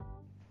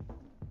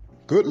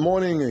Good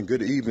morning and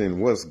good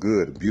evening. What's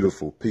good,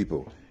 beautiful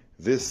people?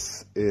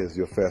 This is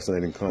your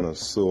fascinating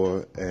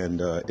connoisseur,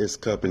 and it's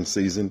cupping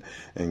season.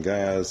 And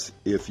guys,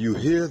 if you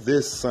hear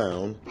this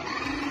sound,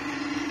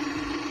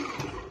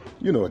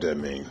 you know what that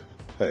means.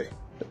 Hey,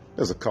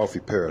 there's a coffee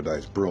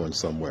paradise brewing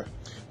somewhere.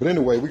 But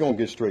anyway, we're going to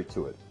get straight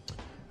to it.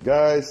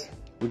 Guys,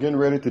 we're getting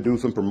ready to do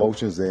some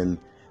promotions in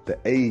the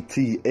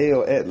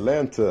ATL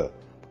Atlanta,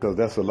 because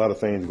that's a lot of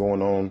things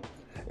going on.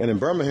 And in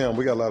Birmingham,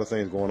 we got a lot of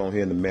things going on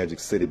here in the Magic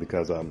City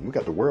because we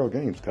got the World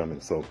Games coming.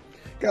 So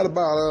got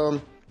about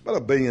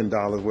 $1 billion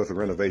worth of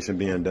renovation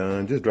being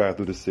done. Just drive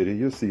through the city,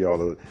 you'll see all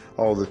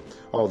the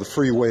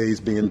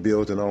freeways being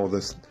built and all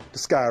the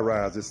sky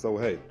rises. So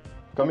hey,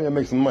 come here and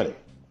make some money.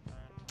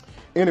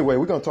 Anyway,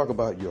 we're gonna talk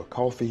about your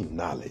coffee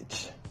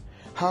knowledge.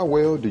 How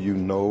well do you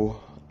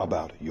know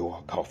about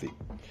your coffee?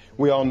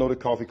 We all know that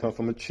coffee comes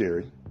from a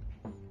cherry,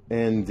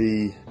 and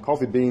the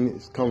coffee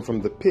beans come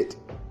from the pit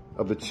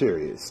of the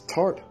cherry. It's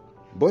tart,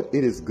 but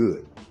it is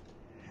good.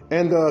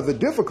 And the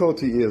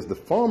difficulty is the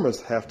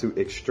farmers have to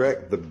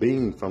extract the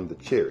bean from the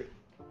cherry.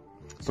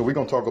 So we're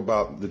going to talk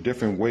about the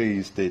different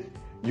ways that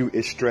you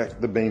extract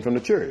the bean from the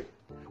cherry.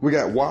 We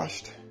got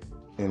washed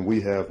and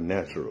we have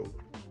natural.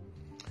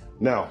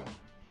 Now,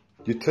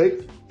 you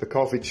take the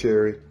coffee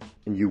cherry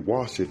and you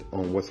wash it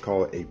on what's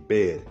called a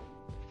bed,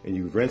 and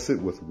you rinse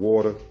it with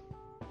water,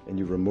 and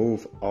you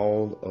remove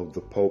all of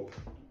the pulp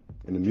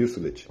and the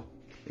mucilage,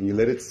 and you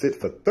let it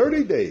sit for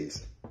 30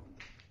 days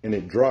and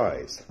it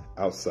dries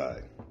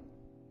outside.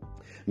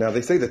 Now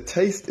they say the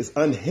taste is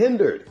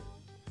unhindered.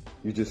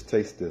 You just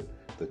taste the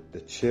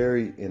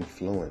cherry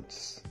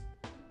influence.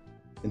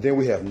 And then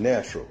we have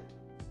natural.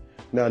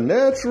 Now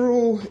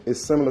natural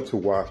is similar to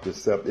washed,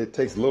 except it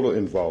takes little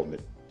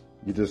involvement.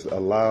 You just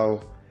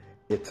allow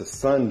it to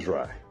sun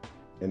dry,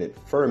 and it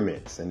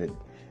ferments, and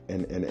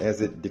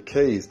as it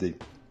decays, the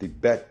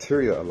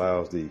bacteria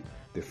allows the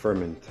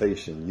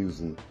fermentation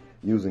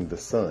using the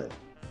sun.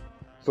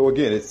 So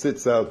again, it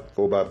sits out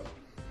for about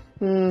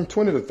 20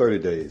 to 30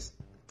 days,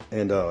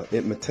 and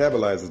it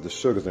metabolizes the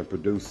sugars and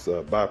produce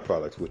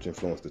byproducts which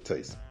influence the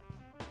taste.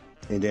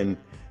 And then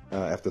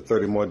after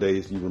 30 more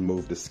days, you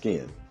remove the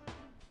skin.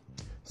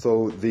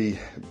 So the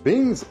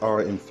beans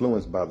are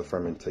influenced by the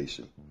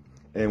fermentation.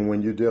 And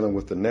when you're dealing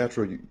with the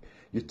natural,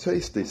 you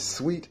taste the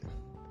sweet,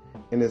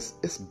 and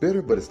it's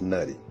bitter, but it's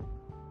nutty.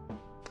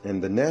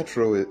 And the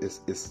natural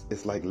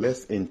is like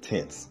less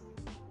intense.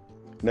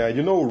 Now,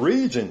 you know,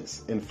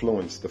 regions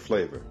influence the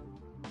flavor.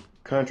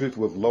 Countries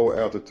with low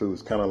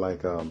altitudes, kind of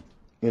like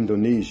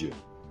Indonesia.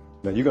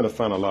 Now, you're going to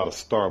find a lot of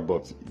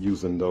Starbucks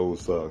using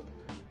those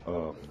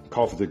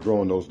coffees that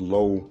grow in those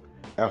low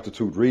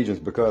altitude regions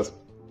because,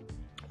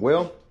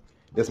 well,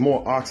 there's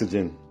more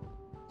oxygen,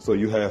 so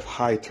you have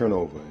high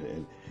turnover.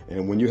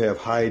 And when you have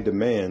high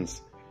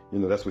demands, you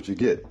know, that's what you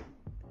get.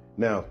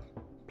 Now,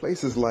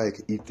 places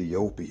like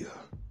Ethiopia,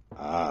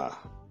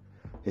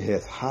 it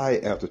has high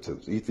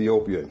altitudes,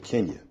 Ethiopia and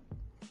Kenya,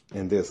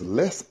 and there's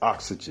less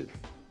oxygen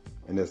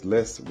and there's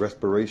less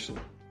respiration.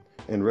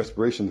 And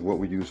respiration is what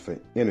we use for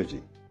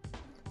energy.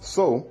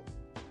 So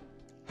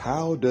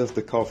how does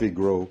the coffee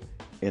grow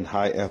in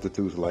high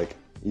altitudes like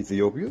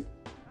Ethiopia?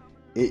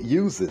 It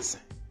uses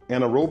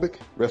anaerobic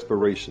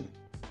respiration.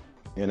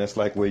 And that's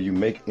like where you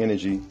make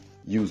energy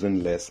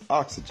using less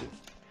oxygen.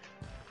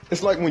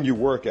 It's like when you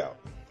work out,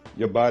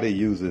 your body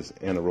uses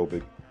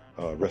anaerobic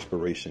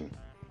respiration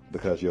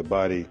because your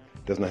body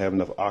does not have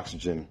enough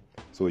oxygen,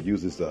 so it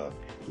uses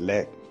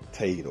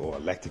lactate or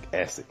lactic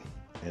acid,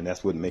 and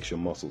that's what makes your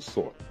muscles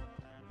sore.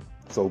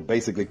 So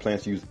basically,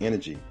 plants use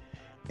energy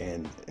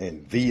and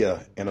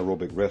via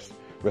anaerobic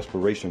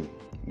respiration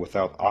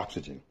without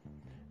oxygen.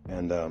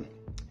 And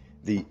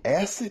the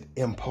acid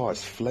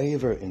imparts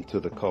flavor into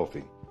the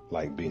coffee,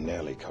 like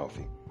Benelli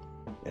coffee.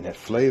 And that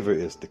flavor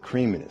is the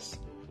creaminess,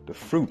 the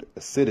fruit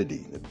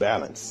acidity, the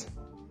balance.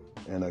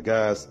 And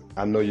guys,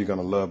 I know you're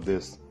gonna love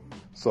this.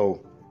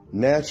 So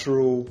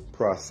natural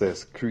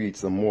process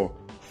creates a more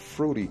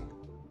fruity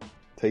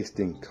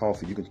tasting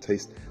coffee. You can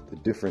taste the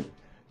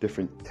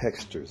different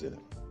textures in it.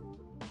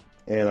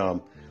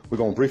 And we're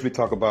gonna briefly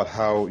talk about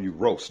how you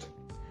roast.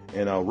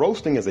 And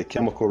roasting is a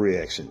chemical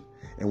reaction.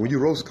 And when you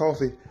roast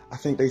coffee, I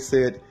think they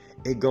said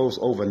it goes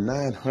over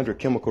 900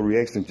 chemical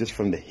reactions just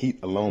from the heat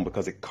alone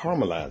because it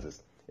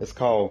caramelizes. It's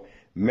called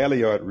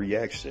Maillard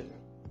reaction.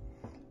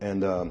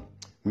 And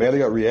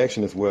Maillard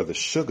reaction is where the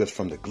sugars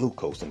from the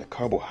glucose and the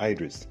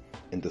carbohydrates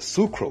and the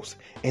sucrose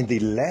and the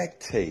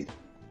lactate,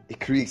 it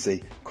creates a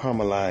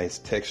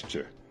caramelized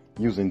texture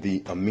using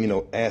the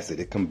amino acid.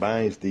 It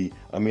combines the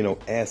amino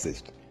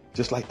acids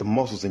just like the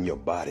muscles in your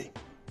body.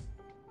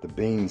 The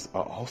beans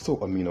are also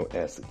amino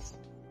acids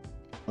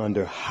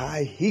under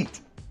high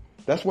heat.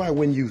 That's why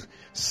when you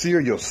sear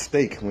your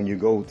steak, when you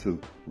go to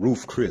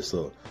Ruth's Chris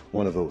or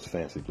one of those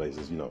fancy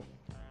places, you know,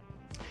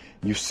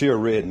 you sear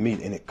red meat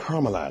and it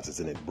caramelizes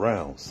and it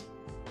browns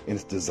and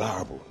it's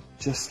desirable,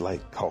 just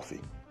like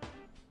coffee.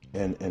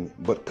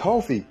 But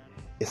coffee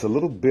is a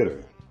little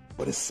bitter,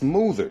 but it's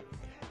smoother.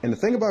 And the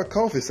thing about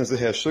coffee, since it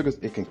has sugars,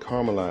 it can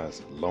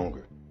caramelize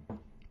longer.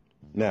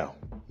 Now,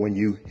 when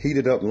you heat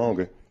it up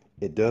longer,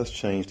 it does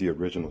change the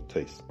original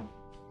taste.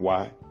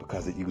 Why?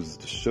 Because it uses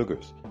the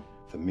sugars,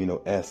 the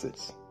amino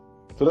acids.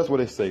 So that's what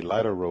they say,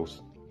 lighter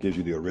roast gives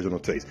you the original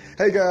taste.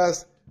 Hey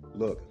guys,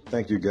 look,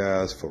 thank you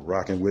guys for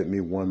rocking with me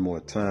one more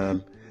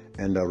time.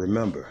 And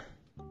remember,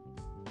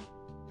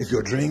 if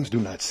your dreams do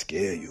not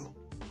scare you,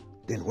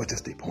 then what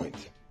is the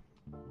point?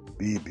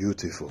 Be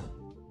beautiful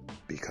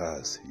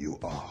because you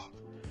are.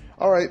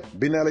 All right,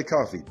 Benally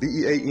Coffee,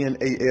 BeAnally.com.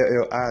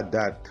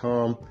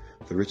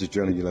 The richest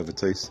journey you'll ever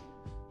taste.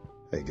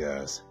 Hey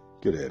guys,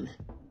 get at me.